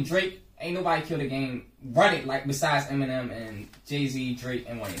Jay-Z and Drake ain't nobody killed a game running like besides Eminem and Jay-Z, Drake,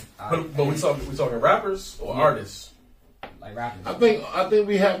 and Wayne. But we talking rappers or artists? Like rappers. I think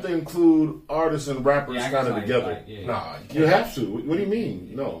we have to include artists and rappers kind of together. Nah, you have to. What do you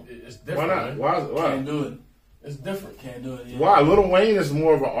mean? No, it's different. Why not? Why? Can't do it. It's different. Can't do it. Yeah. Why? Lil Wayne is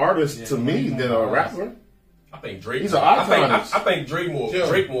more of an artist to me than a rapper. I think Drake. He's an icon. I think Drake more of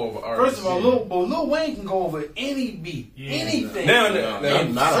an artist. First of all, Lil Wayne can go over any beat, anything. Not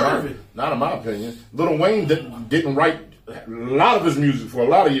in my opinion. Lil Wayne didn't write a lot of his music for a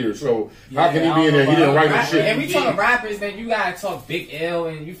lot of years, so how can he be in there? He didn't write his shit. And we talking rappers, then you gotta talk Big L,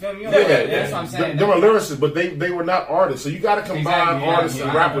 and you feel me? That's what I'm saying. They were lyricists, but they were not artists, so you gotta combine artists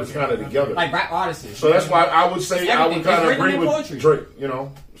and rappers kind of together. Like rap artists. So that's why I would say I would kind of agree with Drake. You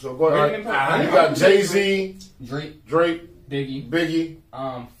know, so go ahead. You got Jay-Z, Drake, Biggie. 4,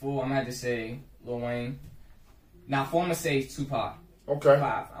 I'm gonna have to say Lil Wayne. Now 4, I'm gonna say Tupac. Okay. 5,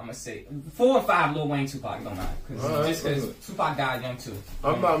 I'm gonna say 4 or 5. Lil Wayne, Tupac, don't matter. Just because Tupac died young too.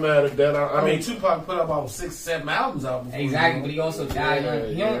 I'm not mad at that. I mean, Tupac put up about 6-7 albums out before. Exactly, but he also died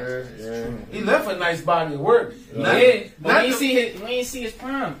young. He left a nice body of work. But we ain't see his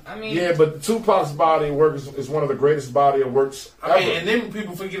prime. I mean, but Tupac's body of work is one of the greatest body of works ever. And then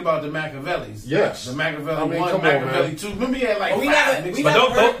people forget about the Machiavellis. Yes, the Machiavelli 1, Machiavelli 2. Remember he had like 5.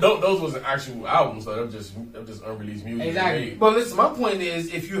 But those wasn't actual albums, though. They're just unreleased music. Exactly. But listen, my point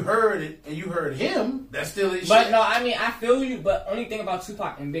is, if you heard it and you heard him, that's still his shit. But no, I mean, I feel you. But only thing about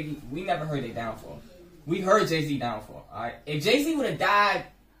Tupac and Biggie, we never heard their downfall. We heard Jay-Z downfall. All right, if Jay-Z would have died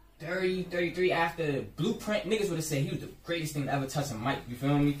 30, 33 after Blueprint, niggas would have said he was the greatest thing to ever touch a mic. You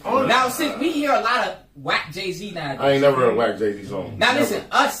feel me? Now, since we hear a lot of whack Jay-Z nowadays. I ain't never heard a whack Jay-Z song. Now listen,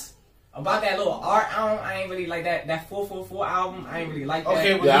 us about that little art album, I ain't really like that. That 444 album, I ain't really like that.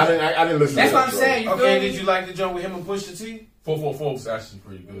 Okay, I didn't listen. That's to what I'm saying. Okay, did you like the joint with him and Pusha T? 444 was actually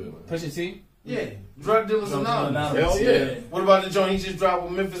pretty good. Pusha T? Yeah, Drug Dealers Anonymous. Hell yeah. What about the joint he just dropped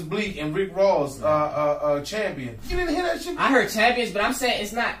with Memphis Bleak and Rick Ross, Champion? You didn't hear that shit? I heard Champions, but I'm saying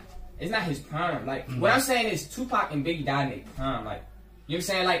it's not his prime. Like what I'm saying is Tupac and Biggie died in their prime. Like you know what I'm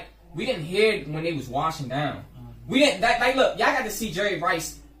saying? Like we didn't hear it when they was washing down. We didn't like look, y'all got to see Jerry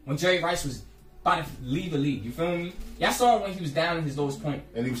Rice when Jerry Rice was about to leave the league. You feel me? Y'all saw him when he was down in his lowest point.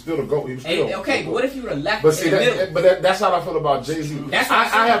 And he was still a GOAT. He was still okay, but what if he would have left but see, in the middle? That's how I feel about Jay-Z.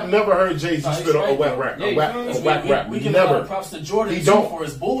 I have never heard Jay-Z spit a whack rap. A whack rap. We give never. Props to Jordan he don't. for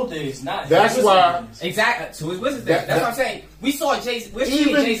his Bull days, not that's his why. days. Exactly. To his Wizards days. That's what I'm saying. We saw Jay-Z.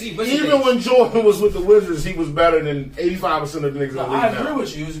 Even when Jordan was with the Wizards, he was better than 85% of the niggas in the league. I agree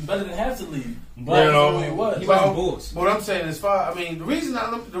with you. He was better than half the league. But he was. He wasn't Bulls. What I'm saying is far. I mean, the reason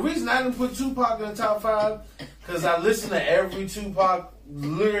I didn't put Tupac in the top 5 because I listen to every Tupac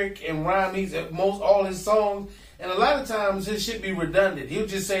lyric and rhyme. He's most all his songs, and a lot of times his shit be redundant. He'll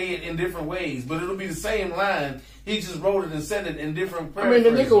just say it in different ways, but it'll be the same line. He just wrote it and said it in different. I mean, the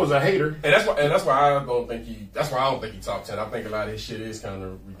nigga was a hater, and that's why I don't think he. That's why I don't think he top 10. I think a lot of his shit is kind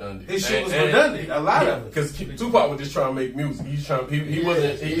of redundant. His shit was redundant. A lot of it because Tupac was just trying to make music. He's trying. He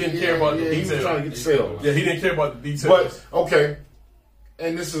wasn't. He didn't care about the details. He was trying to get the sales. Yeah, he didn't care about the details. But okay,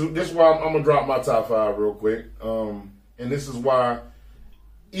 and this is why I'm gonna drop my top 5 real quick. And this is why.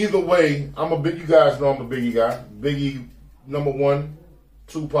 Either way, you guys know I'm a Biggie guy. Biggie number 1,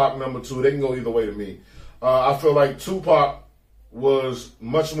 Tupac number 2. They can go either way to me. I feel like Tupac was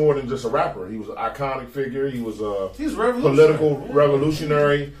much more than just a rapper. He was an iconic figure. He was a political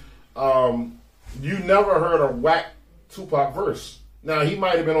revolutionary. You never heard a whack Tupac verse. Now, he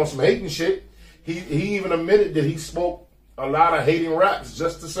might have been on some hating shit. He even admitted that he spoke a lot of hating raps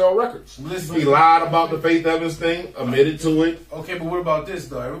just to sell records. He lied about the Faith Evans thing, admitted to it. Okay, but what about this,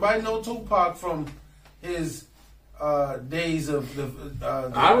 though? Everybody know Tupac from his days of the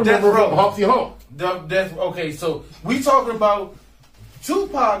I remember from Humpty Hump. Okay, so we talking about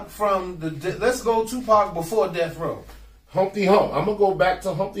Tupac from let's go Tupac before Death Row. Humpty Hump. I'm gonna go back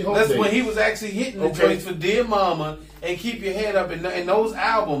to Humpty Hump. That's days. when he was actually hitting the joints for Dear Mama and Keep Your Head Up in those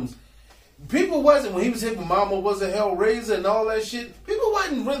albums. People wasn't when he was hitting Mama Was a Hellraiser and all that shit. People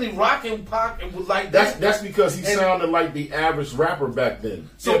wasn't really rocking Pac and was like that. That's because he sounded like the average rapper back then.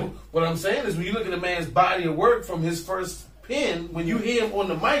 So what I'm saying is when you look at a man's body of work from his first pen, when you hear him on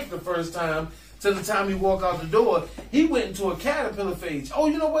the mic the first time to the time he walk out the door, he went into a Caterpillar phase. Oh,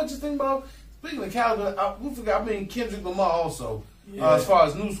 you know what? Just think about speaking of Caterpillar. We forgot. I mean Kendrick Lamar also. Yeah. As far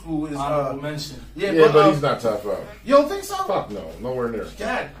as new school is mention. Yeah, but he's not top 5. You don't think so? Fuck no, nowhere near.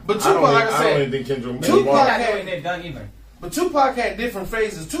 God, but Tupac, like I said, I don't even think Kendrick Tupac hadn't done either. But Tupac had different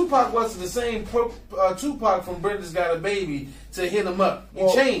phases. Tupac wasn't the same Tupac from Brenda's Got a Baby to Hit 'Em Up.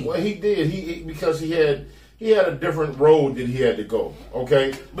 He changed. Well, he did. Because he had a different road that he had to go.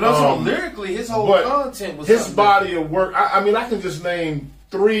 Okay, but also lyrically, his whole content was his body of work. I mean, I can just name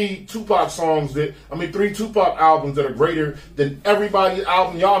 3 Tupac albums that are greater than everybody's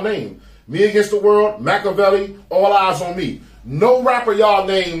album y'all name. Me Against the World, Machiavelli, All Eyes on Me. No rapper y'all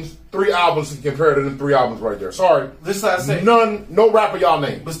names 3 albums can compare to them 3 albums right there. Sorry. This is what I say. No rapper y'all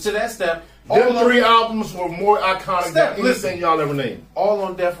named. But to that step, them 3 albums were more iconic than anything y'all ever named. All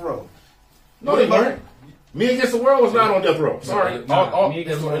on Death Row. No, they weren't. Me Against the World was not on Death Row. Sorry. Me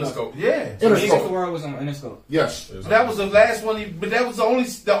Against the Interscope. Yeah. Me Against the World was on Interscope. Yes. That was the last one. But that was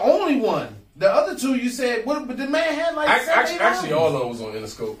the only one. The other 2 you said, but the man had like actually all of them was on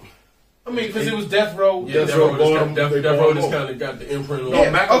Interscope. I mean, because it was Death Row. Yeah, Death Row just kind of got the imprint.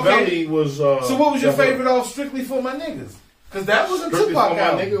 No, Machiavelli was. So what was your favorite off Strictly for My Niggas? Because that was a Tupac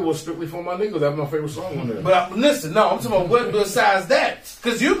album. Strictly for My Nigga. That was my favorite song on there. But listen, no, I'm talking about what besides that.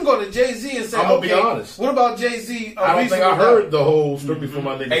 Because you can go to Jay-Z and say, I'm going to be honest. What about Jay-Z? I don't think I heard the whole Strictly for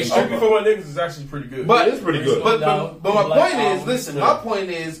My Niggas. Hey, Strictly for My Niggas is actually pretty good. But it is pretty good. But my point is, listen, my point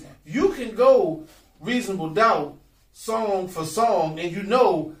is, you can go Reasonable Doubt song for song, and you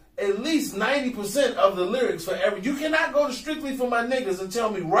know at least 90% of the lyrics for every. You cannot go to Strictly for My Niggas and tell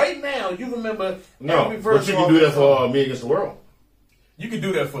me right now you remember every verse. But you can do that for Me Against the World. You can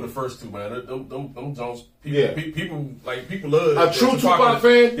do that for the first 2, man. Them Jones, people love a true Tupac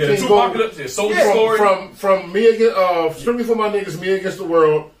fan. Yeah, Tupac, Soldier Story from Me Against, Strictly for My Niggas, Me Against the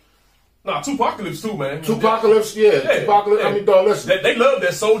World. Nah, Tupacalypse too, man. Tupacalypse, Tupacalypse. Yeah. I mean, dog, listen. They love that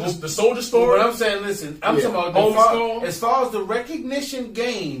the Soldier Story. But I'm saying, listen, I'm talking about as far as the recognition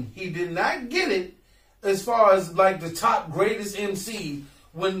game, he did not get it as far as like the top greatest MC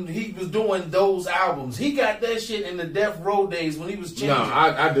when he was doing those albums. He got that shit in the Death Row days when he was changing. No,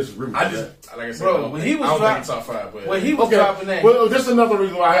 I disagree with that. Like I said, bro, when he was dropping top 5, but when he was dropping that. Well, this is another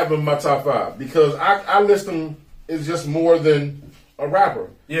reason why I have him in my top 5 because I list him as just more than a rapper.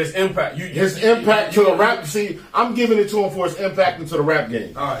 Yeah, his impact. His impact to the rap. See, I'm giving it to him for his impact into the rap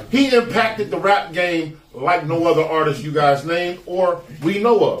game. All right. He impacted the rap game like no other artist you guys named or we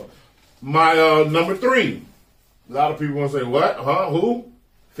know of. My number 3. A lot of people want to say, what? Huh? Who?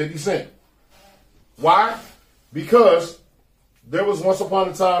 50 Cent. Why? Because there was once upon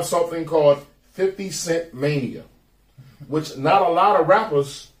a time something called 50 Cent Mania. which not a lot of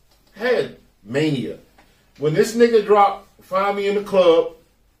rappers had Mania. When this nigga dropped Find Me in the Club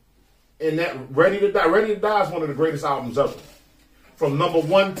and that Ready to Die is one of the greatest albums ever. From number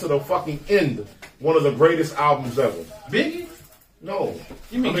 1 to the fucking end, one of the greatest albums ever. Biggie? No.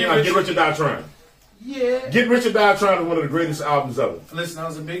 You mean Get Rich or Die Trying. Yeah. Get Rich or Die Trying is one of the greatest albums ever. Listen, I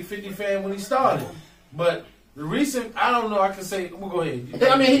was a big 50 fan when he started. But the recent, I don't know, I can say, well, go ahead.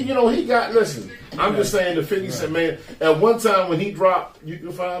 I mean, he got, listen, I'm just saying the 50 Cent, man, at one time when he dropped You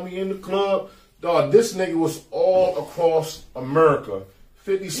Can Find Me in the Club, dog, this nigga was all across America.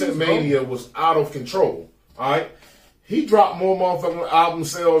 50 Cent Mania was out of control, all right? He dropped more motherfucking album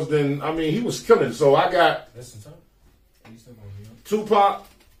sales than, I mean, he was killing it. So I got Tupac,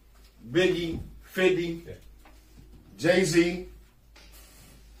 Biggie, 50, Jay-Z,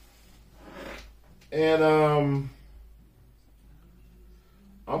 and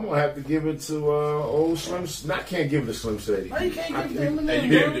I'm gonna have to give it to old Slim. I can't give it to Slim Shady. Why you can't give it to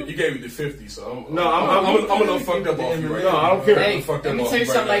Eminem? You gave it to 50, so I'm a little fucked up off you right now. No, I don't care. Hey, let me tell you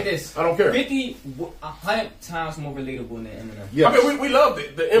something like this. I don't care. 50, 100 times more relatable than Eminem. Yes. I mean, we love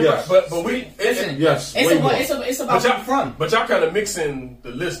the impact, but we listen. Yes, It's about where you're from. But y'all kind of mixing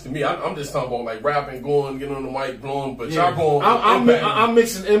the list to me. I'm just talking about like rapping, getting on the mic, blowing. But y'all going. I'm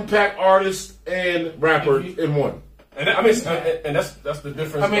mixing impact artist and rapper in one. And that's the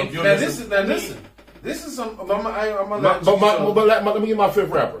difference. I mean, now listen. This is some. Let me get my fifth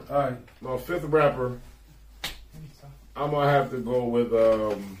rapper. All right, my fifth rapper. I'm gonna have to go with.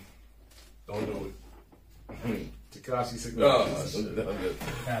 Don't do it. Tekashi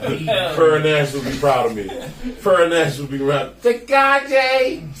 6ix9ine. Fur Nash would be proud of me. Fur Nash would be proud.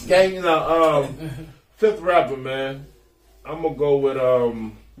 Tekashi, gang. Fifth rapper, man. I'm gonna go with.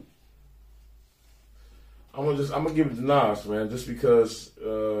 I'm gonna give it to Nas, man, just because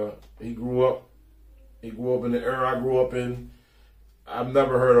he grew up in the era I grew up in. I've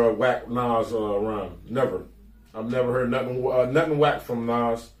never heard a whack Nas rhyme. Never. I've never heard nothing whack from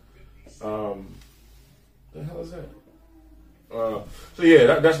Nas. The hell is that? So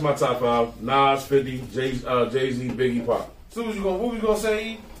yeah, that's my top 5. Nas, 50, Jay-Z, Biggie, Pop. So what was you gonna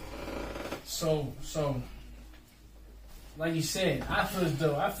say? So. Like you said, I feel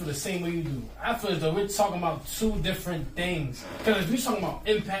the same way you do. I feel as though we're talking about two different things. Because if we're talking about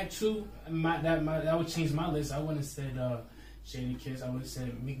Impact 2, that would change my list. I wouldn't have said Shady Kiss. I would have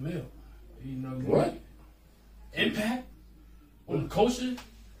said Meek Mill. You know what? Impact on the culture.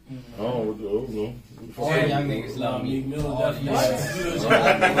 Oh no! All young niggas love Meek Mill.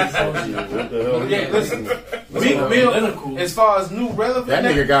 Yeah, listen. Meek Mill, as far as new relevant, that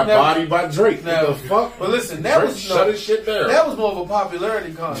nigga got bodied by Drake. What the fuck? But listen, that was shut his shit down. That was more of a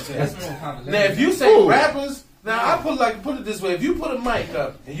popularity contest. That's more popularity. Now, if you say rappers, I put it this way: if you put a mic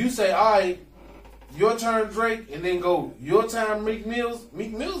up and you say, "All right, your turn, Drake," and then go, "Your time, Meek Mills,"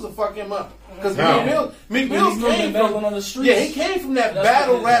 will fuck him up. Because Meek Mills came from on the streets. Yeah, he came from that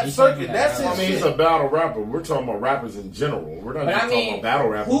battle rap circuit. That's his shit. He's a battle rapper. We're talking about rappers in general. We're not talking about battle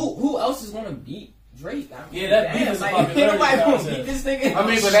rappers. Who else is gonna beat Drake? That beat is like nobody gonna beat this nigga. I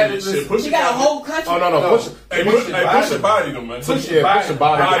mean, but that is he got a whole country. Oh no. Push your body, though, man. Push your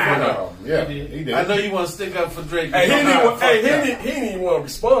body. Yeah, he did. I know you want to stick up for Drake. Hey, he didn't even want to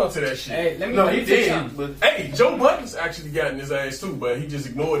respond to that shit. Hey, let me he did. But hey, Joe Budden's actually got in his ass too, but he just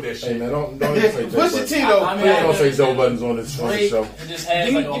ignored that shit. Hey, man, don't even say Joe Push the T though. Don't say Joe Budden's on this show.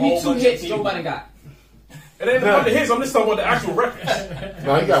 Give me 2 hits Joe Budden got. It ain't about the hits. I'm just talking about the actual records.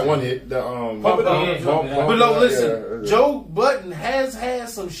 No, he got one hit. But look, listen, Joe Budden has had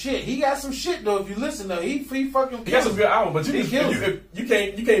some shit. He got some shit though. If you listen though, he fucking. He got some good album, but you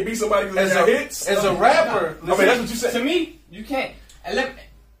can't beat somebody who got hits. As a rapper, I mean that's what you said. To me, you can't.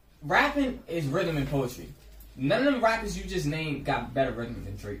 Rapping is rhythm and poetry. None of them rappers you just named got better rhythm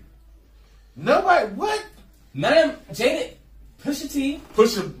than Drake. Nobody. What? None of them. Jada. Pusha T.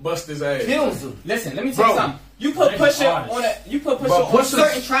 Pusha bust his ass. Kills him. Listen, let me tell you something. You put Pusha on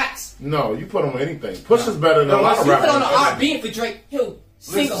certain tracks. No, you put on anything. Pusha's better than a lot of rappers. You put on an R&B for Drake, he'll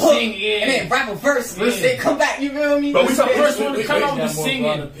sing a hook and then rap a verse and then come back. You feel me? But we talk first one to come out with singing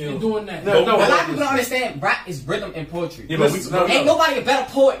and doing that. No, a lot of people don't understand. Rap is rhythm and poetry. Yeah, but ain't nobody a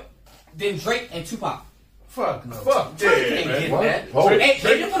better poet than Drake and Tupac. Fuck no. Fuck Drake yeah, ain't man. getting that.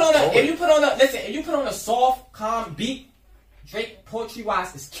 If you put on a soft, calm beat, Drake poetry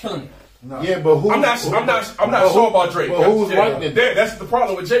wise is killing it. No. Yeah, but who? I'm not sure about Drake. But who's writing it? That's the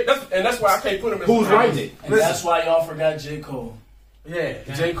problem with Drake. That's why I can't put him in. Who's writing it? And that's why y'all forgot J. Cole. Yeah,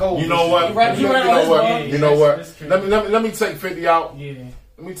 J. Cole. You know what? You know what? Let me take 50 out. Yeah.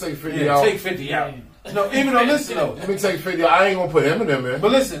 Let me take 50 out. Take 50 out. No, even though listen though. Let me take 50 out. I ain't gonna put Eminem in.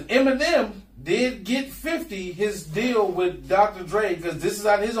 But listen, Eminem did get 50 his deal with Dr. Dre, because this is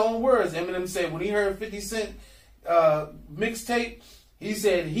out of his own words. Eminem said when he heard 50 Cent mixtape, he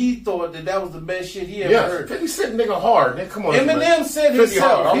said he thought that was the best shit he ever heard. 50 Cent nigga hard. Nigga, come on. Eminem said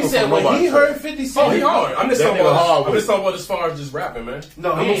himself. He said when he heard 50 Cent. Oh, he hard. I'm just talking about as far as just rapping, man.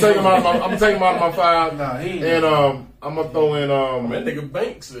 No, I'm gonna take him out of my five. Nah, he ain't. And I'm gonna throw in man, nigga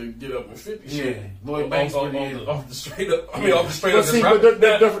Banks get up in 50 shit. Yeah, Lloyd Banks off the straight up. I mean, off the straight up. See, but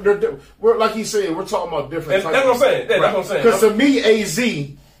they're different. We're like he said, we're talking about different. That's what I'm saying. That's what I'm saying. Because to me, AZ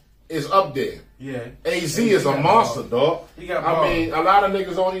is up there. Yeah, AZ is a monster, dog. I mean, a lot of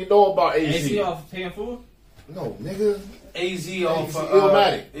niggas don't even know about AZ. AZ off Paying Fool? No, nigga. AZ off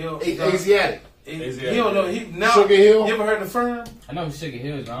Illmatic. Asiatic. He don't know. Sugar Hill. You ever heard of Firm? I know who Sugar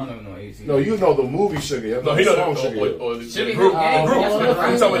Hill is, but I don't even know AZ. No, you know the movie Sugar Hill. No, he know the Sugar Hill. or the Sugar group. Hill. I'm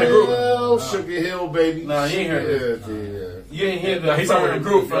talking about the group. Sugar Hill, baby. Nah, you ain't heard it. You ain't hear He's talking about the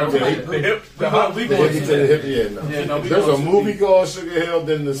group. The hip. We going to the hip. No. There's a movie called Sugar Hill.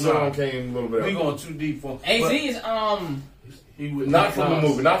 Then the song came a little bit. We going too deep for AZ is not from the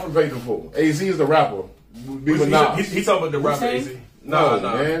movie, not from Pay the Fool. AZ is the rapper. He's talking about the rapper AZ. No,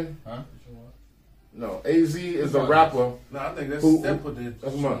 man. Huh? No, AZ is a rapper. No, I think that's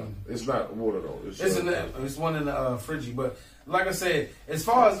That's mine. It's not water though. It's one in the Friggy. But like I said, as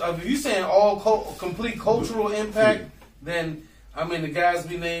far as if you saying complete cultural impact, then I mean the guys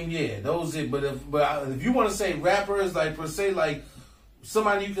we named, yeah, those it. But if you want to say rappers like per se, like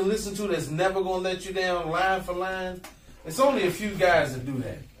somebody you can listen to that's never gonna let you down line for line, it's only a few guys that do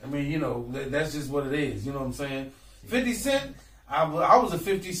that. I mean, you know, that's just what it is. You know what I'm saying? 50 Cent. I was a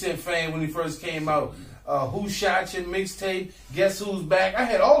 50 Cent fan when he first came out. Who Shot You mixtape, Guess Who's Back. I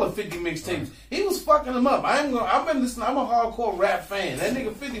had all the 50 mixtapes. He was fucking them up. I've been listening. I'm a hardcore rap fan. That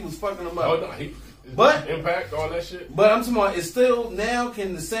nigga 50 was fucking them up. Oh, no, but impact, all that shit. But I'm talking about, it's still now.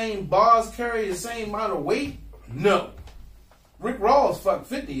 Can the same bars carry the same amount of weight? No. Rick Ross fucked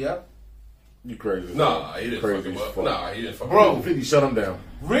 50 up. You crazy? Nah, he didn't fuck him up. Nah, he didn't fuck him up. Bro, 50 shut him down.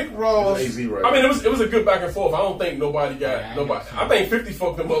 Rick Ross. AZ right. I mean, it was a good back and forth. I don't think nobody got nobody. I think 50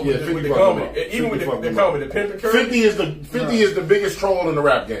 fucked him up with the comedy, even with the comedy, the Pimp and Curry. 50 is the biggest troll in the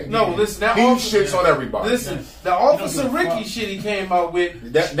rap game. No, listen, he shits on everybody. Listen, the Officer Ricky shit he came out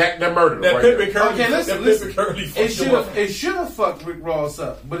with that murder. That Pimp and Curry. Okay, listen. It should have fucked Rick Ross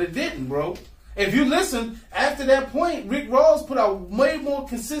up, but it didn't, bro. If you listen, after that point, Rick Ross put out way more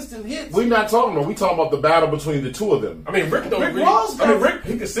consistent hits. We're not talking about. We talking about the battle between the two of them. I mean, Rick Ross. I mean, Rick,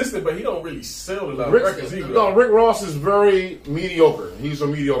 he consistent, but he don't really sell a lot of records either. No, Rick Ross is very mediocre. He's a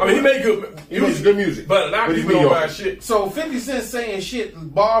mediocre. I mean, he made good. He makes good music, but a lot of people don't buy shit. So 50 Cent saying shit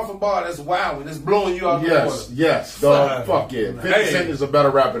bar for bar, that's wild. That's blowing you out the water. Yes, dog. Fuck yeah. 50 Cent is a better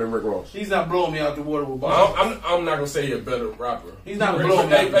rapper than Rick Ross. He's not blowing me out the water with bars. I'm not gonna say he's a better rapper. He's not blowing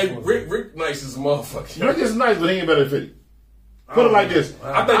me out the water. Rick Nice is a motherfucker. Rick is nice, but he ain't better than 50. Put it like this.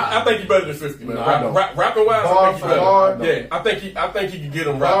 I think he's better than 50, man. Rapping wise, I think he's better. Yeah, I think he can get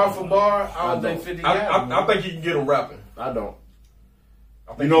him rapping. Bar for bar, I don't think 50 I think he can get him rapping. I don't.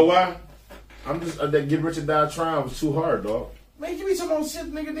 You know why? I'm just that Get Rich or Die Trying was too hard, dog. Man, you be talking about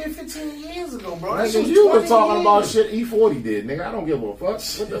shit nigga did 15 years ago, bro. Nigga, you were talking about shit E40 did, nigga. I don't give a fuck.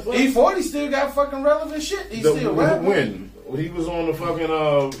 What the fuck? E40 still got fucking relevant shit. He still rapping. When? He was on the fucking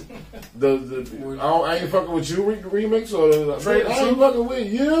I ain't fucking with you remix or I ain't fucking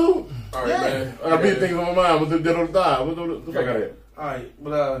with you. All right, man. I got big things on my mind. What the die? What the fuck out of here? All right,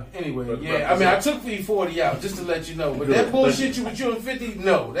 but anyway, yeah. I mean, I took E40 out just to let you know. But that bullshit with you and 50,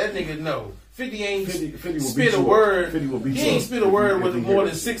 no, that nigga no. 50 ain't 50 spit a word. 50 will be he ain't spit a word with more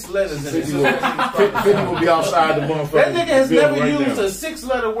than 6 letters in it. 50 will be outside the motherfucker. That nigga has never used a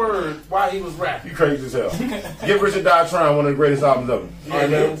 6-letter word while he was rapping. You crazy as hell. Get Rich or Die Trying, one of the greatest albums ever. All right,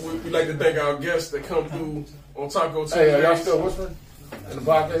 man. We like to thank our guests that come through on Taco Tuesday. Hey, y'all still whispering in the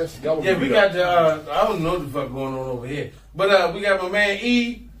podcast? Yeah, we got the. I don't know what the fuck going on over here, but we got my man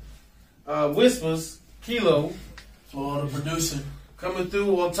E. Whispers Kilo, Florida producer. Coming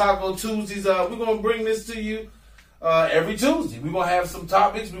through on Taco Tuesdays. We're going to bring this to you every Tuesday. We're going to have some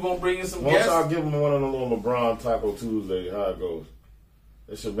topics. We're going to bring in some guests. Once I give him one of the little LeBron Taco Tuesday, how it goes.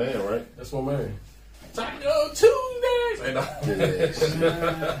 That's your man, right? That's my man. Taco Tuesdays.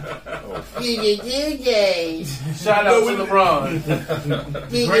 Shout out to LeBron.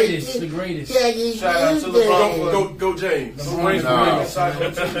 The greatest. Shout out to LeBron. Go James.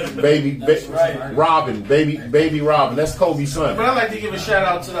 Robin. Baby Robin. That's Kobe's son. But I'd like to give a shout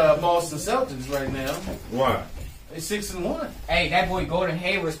out to the Boston Celtics right now. Why? They're 6-1. Hey, that boy Gordon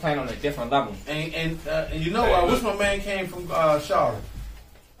Hayward's playing on a different level. And you know, what's my man came from Charlotte?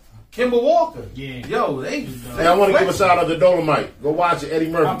 Kimber Walker. Yeah. Yo, they. Hey, I want to give a shout out to Dolomite. Go watch it, Eddie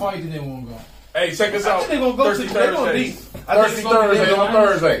Murphy. I probably think they won't go. Hey, check us out. I think they're gonna go Thirsty to. They're gonna Thursdays. be. Thursday on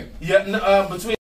Thursday. Yeah, between.